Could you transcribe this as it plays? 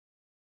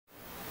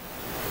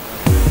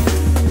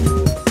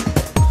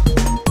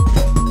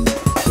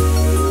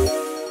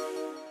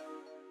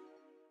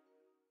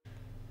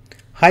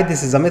Hi,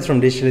 this is Amit from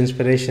Digital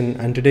Inspiration,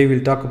 and today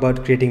we'll talk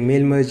about creating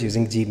mail merge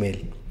using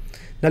Gmail.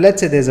 Now let's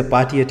say there's a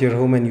party at your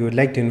home and you would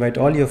like to invite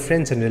all your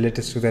friends and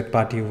relatives to that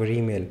party over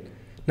email.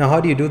 Now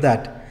how do you do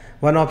that?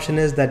 One option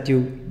is that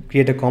you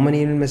create a common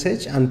email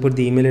message and put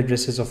the email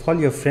addresses of all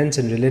your friends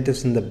and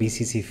relatives in the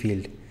BCC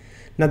field.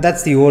 Now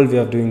that's the old way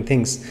of doing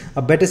things.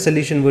 A better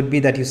solution would be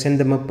that you send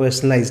them a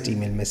personalized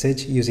email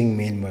message using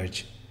mail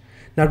merge.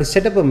 Now to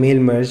set up a mail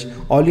merge,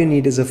 all you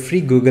need is a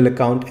free Google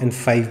account and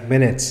 5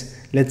 minutes.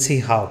 Let's see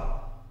how.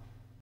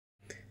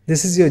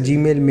 This is your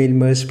Gmail mail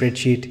merge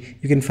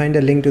spreadsheet. You can find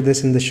a link to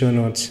this in the show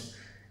notes.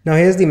 Now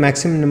here's the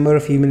maximum number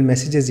of email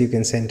messages you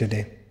can send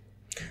today.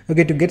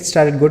 Okay, to get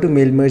started, go to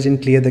mail merge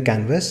and clear the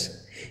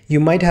canvas. You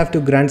might have to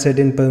grant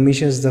certain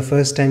permissions the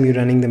first time you're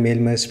running the mail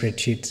merge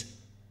spreadsheets.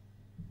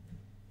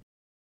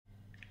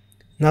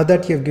 Now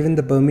that you have given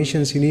the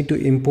permissions, you need to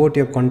import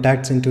your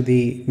contacts into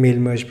the mail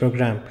merge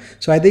program.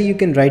 So either you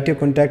can write your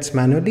contacts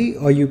manually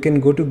or you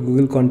can go to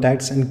Google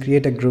Contacts and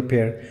create a group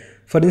here.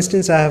 For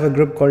instance, I have a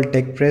group called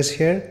TechPress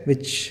here,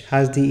 which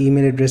has the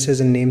email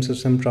addresses and names of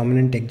some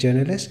prominent tech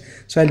journalists.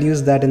 So I'll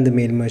use that in the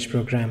mail merge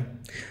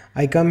program.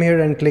 I come here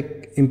and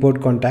click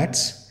import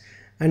contacts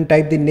and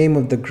type the name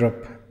of the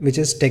group, which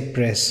is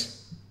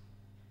TechPress.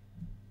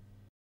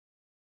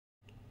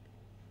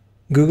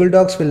 Google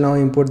Docs will now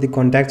import the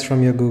contacts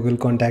from your Google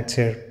Contacts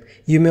here.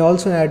 You may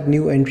also add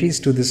new entries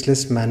to this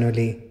list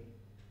manually.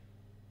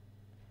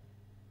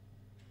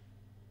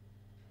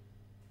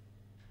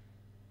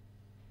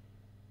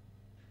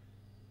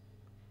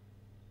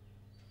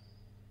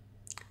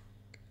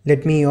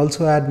 Let me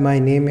also add my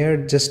name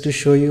here just to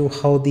show you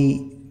how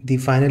the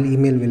final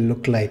email will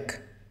look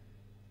like.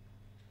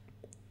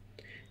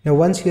 Now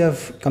once you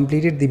have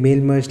completed the mail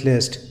merge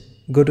list,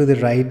 go to the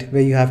right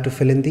where you have to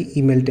fill in the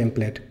email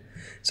template.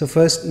 So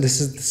first, this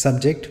is the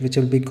subject, which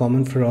will be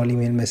common for all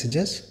email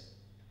messages.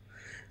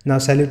 Now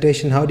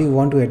salutation, how do you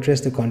want to address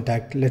the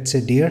contact? Let's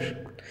say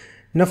dear.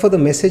 Now for the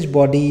message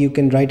body, you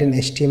can write an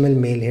HTML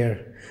mail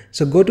here.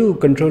 So go to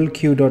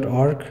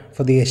controlq.org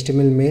for the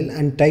HTML mail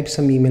and type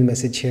some email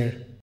message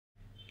here.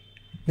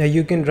 Now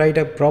you can write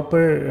a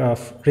proper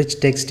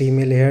rich text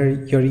email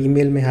here. Your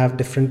email may have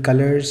different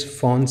colors,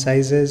 font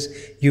sizes.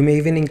 You may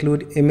even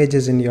include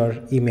images in your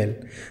email.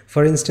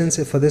 For instance,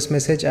 for this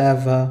message, I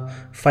have a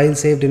file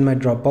saved in my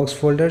Dropbox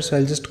folder. So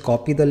I'll just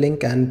copy the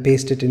link and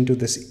paste it into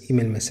this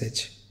email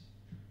message.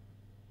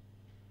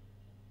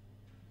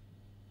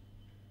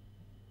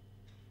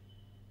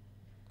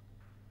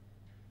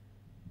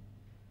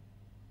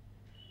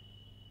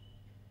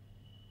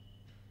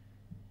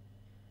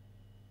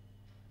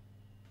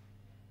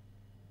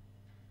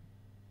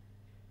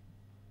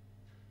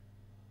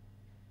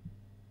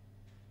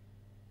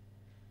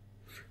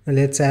 Now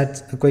let's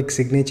add a quick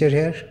signature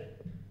here.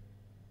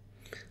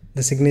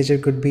 The signature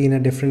could be in a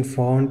different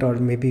font, or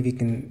maybe we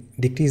can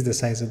decrease the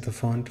size of the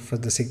font for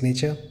the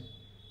signature.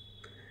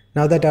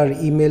 Now that our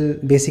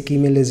basic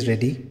email is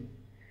ready,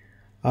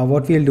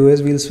 what we'll do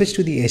is we'll switch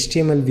to the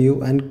HTML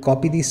view and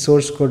copy the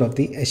source code of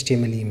the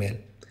HTML email.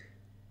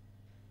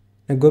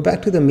 Now go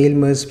back to the mail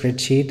merge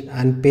spreadsheet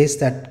and paste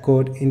that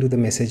code into the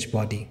message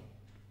body.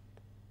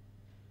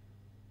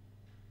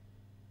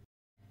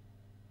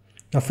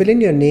 Now fill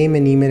in your name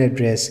and email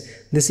address.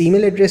 This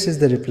email address is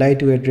the reply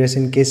to address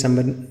in case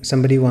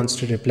somebody wants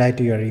to reply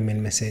to your email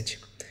message.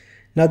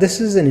 Now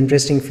this is an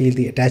interesting field,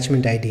 the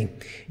attachment ID.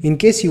 In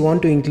case you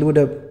want to include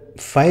a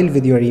file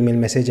with your email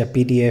message, a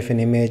PDF,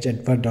 an image, a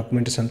Word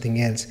document or something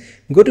else,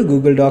 go to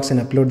Google Docs and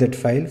upload that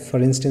file.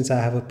 For instance,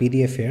 I have a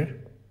PDF here.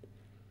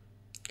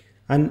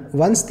 And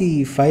once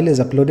the file is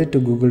uploaded to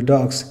Google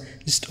Docs,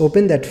 just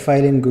open that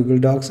file in Google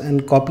Docs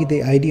and copy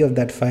the ID of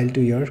that file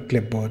to your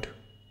clipboard.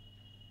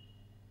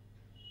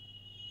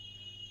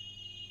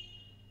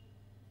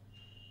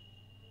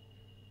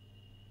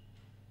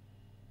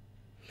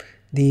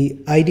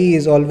 The ID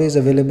is always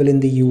available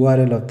in the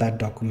URL of that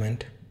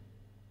document.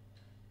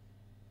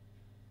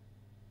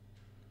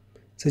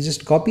 So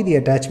just copy the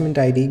attachment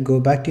ID, go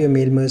back to your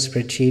mail merge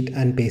spreadsheet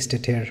and paste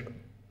it here.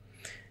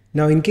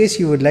 Now in case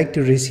you would like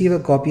to receive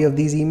a copy of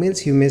these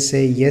emails, you may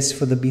say yes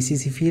for the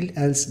BCC field,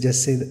 else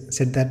just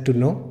set that to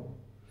no.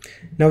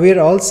 Now we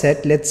are all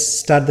set. Let's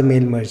start the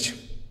mail merge.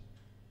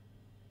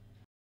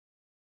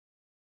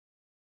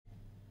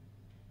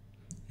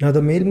 Now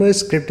the mail merge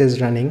script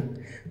is running.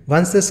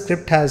 Once the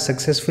script has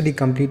successfully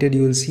completed,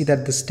 you will see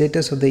that the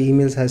status of the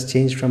emails has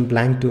changed from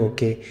blank to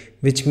OK,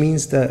 which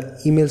means the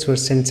emails were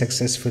sent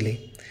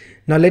successfully.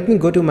 Now let me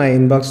go to my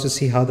inbox to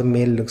see how the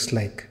mail looks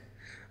like.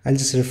 I'll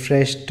just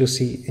refresh to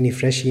see any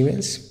fresh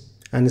emails,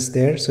 and it's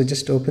there. So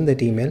just open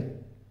that email.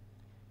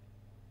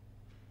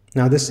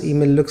 Now this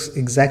email looks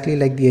exactly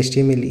like the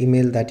HTML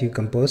email that you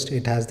composed.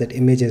 It has that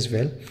image as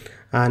well,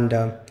 and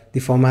the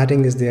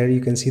formatting is there.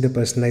 You can see the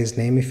personalized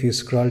name. If you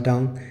scroll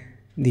down,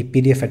 the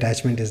PDF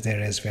attachment is there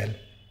as well.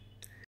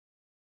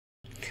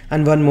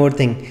 And one more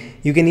thing,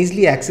 you can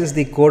easily access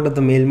the code of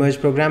the mail merge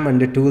program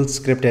under Tools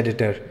Script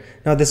Editor.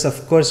 Now this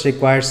of course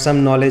requires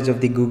some knowledge of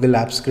the Google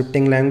Apps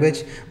scripting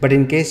language, but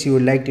in case you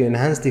would like to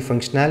enhance the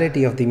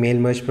functionality of the mail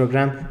merge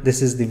program,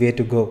 this is the way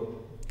to go.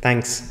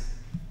 Thanks.